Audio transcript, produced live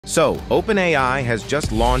So, OpenAI has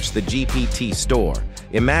just launched the GPT Store.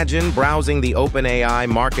 Imagine browsing the OpenAI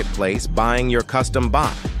marketplace, buying your custom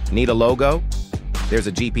bot. Need a logo? There's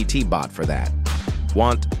a GPT bot for that.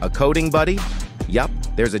 Want a coding buddy? Yup,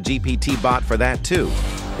 there's a GPT bot for that too.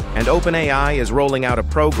 And OpenAI is rolling out a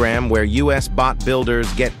program where US bot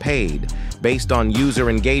builders get paid based on user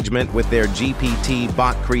engagement with their GPT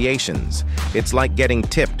bot creations. It's like getting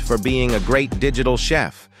tipped for being a great digital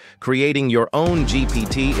chef. Creating your own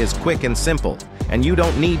GPT is quick and simple, and you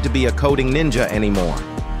don't need to be a coding ninja anymore.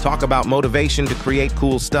 Talk about motivation to create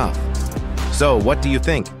cool stuff. So, what do you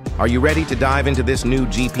think? Are you ready to dive into this new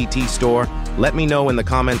GPT store? Let me know in the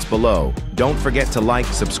comments below. Don't forget to like,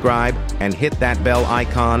 subscribe, and hit that bell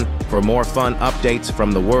icon for more fun updates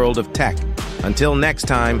from the world of tech. Until next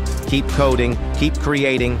time, keep coding, keep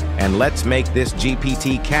creating, and let's make this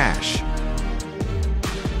GPT cash.